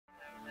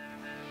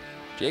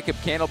Jacob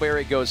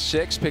Cantleberry goes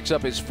 6, picks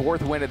up his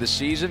 4th win of the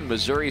season.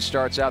 Missouri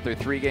starts out their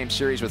 3-game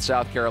series with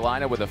South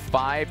Carolina with a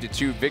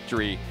 5-2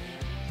 victory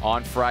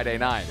on Friday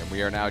night. And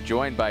we are now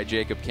joined by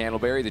Jacob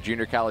Cantleberry, the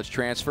junior college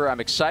transfer.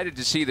 I'm excited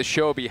to see the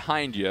show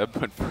behind you,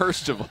 but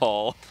first of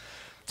all,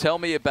 tell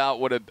me about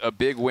what a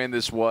big win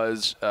this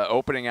was,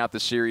 opening out the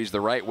series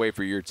the right way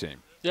for your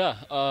team. Yeah,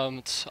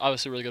 it's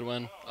obviously a really good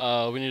win.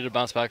 We needed to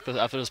bounce back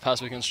after this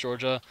past week against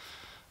Georgia,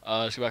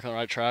 just get back on the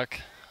right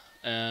track.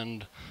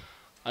 And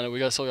I know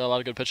we still got a lot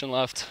of good pitching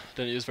left.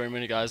 Didn't use very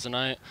many guys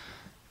tonight.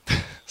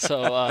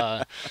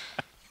 So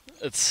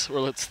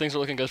things are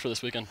looking good for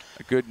this weekend.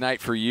 A good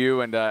night for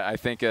you, and I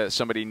think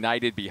somebody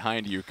knighted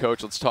behind you.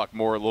 Coach, let's talk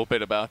more a little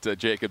bit about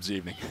Jacob's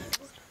evening.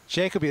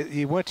 Jacob,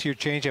 you went to your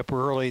changeup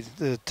early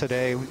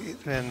today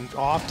and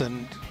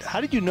often.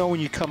 How did you know when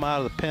you come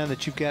out of the pen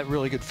that you've got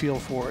really good feel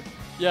for it?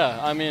 Yeah,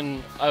 I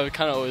mean, I would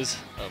kind of always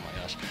 – oh,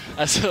 my gosh.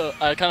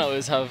 I kind of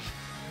always have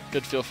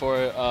good feel for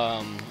it.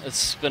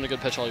 It's been a good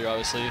pitch all year,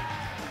 obviously.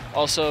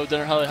 Also,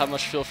 didn't really have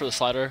much feel for the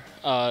slider.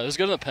 It was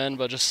good in the pen,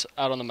 but just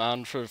out on the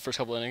mound for the first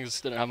couple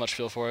innings, didn't have much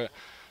feel for it.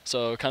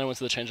 So kind of went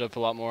to the changeup a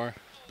lot more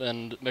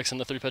than mixing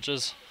the 3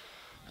 pitches.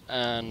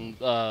 And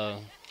the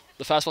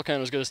fastball can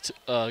was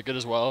good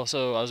as well,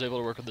 so I was able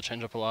to work with the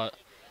changeup a lot.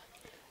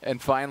 And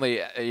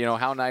finally, you know,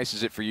 how nice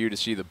is it for you to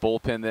see the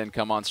bullpen then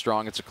come on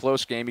strong? It's a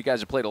close game. You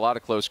guys have played a lot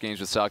of close games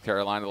with South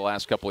Carolina the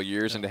last couple of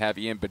years, and to have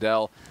Ian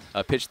Bedell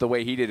pitch the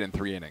way he did in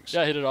 3 innings.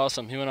 Yeah, he did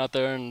awesome. He went out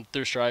there and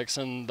threw strikes,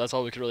 and that's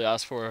all we could really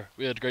ask for.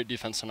 We had great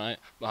defense tonight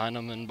behind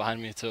him and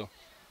behind me too.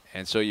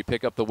 And so you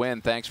pick up the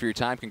win. Thanks for your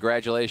time.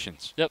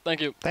 Congratulations. Yep, thank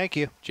you. Thank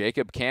you.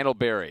 Jacob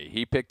Cantleberry,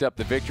 he picked up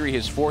the victory,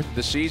 his 4th of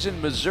the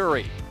season.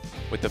 Missouri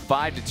with the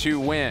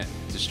 5-2 win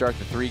to start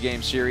the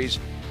 3-game series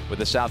with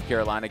the South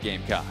Carolina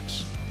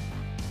Gamecocks.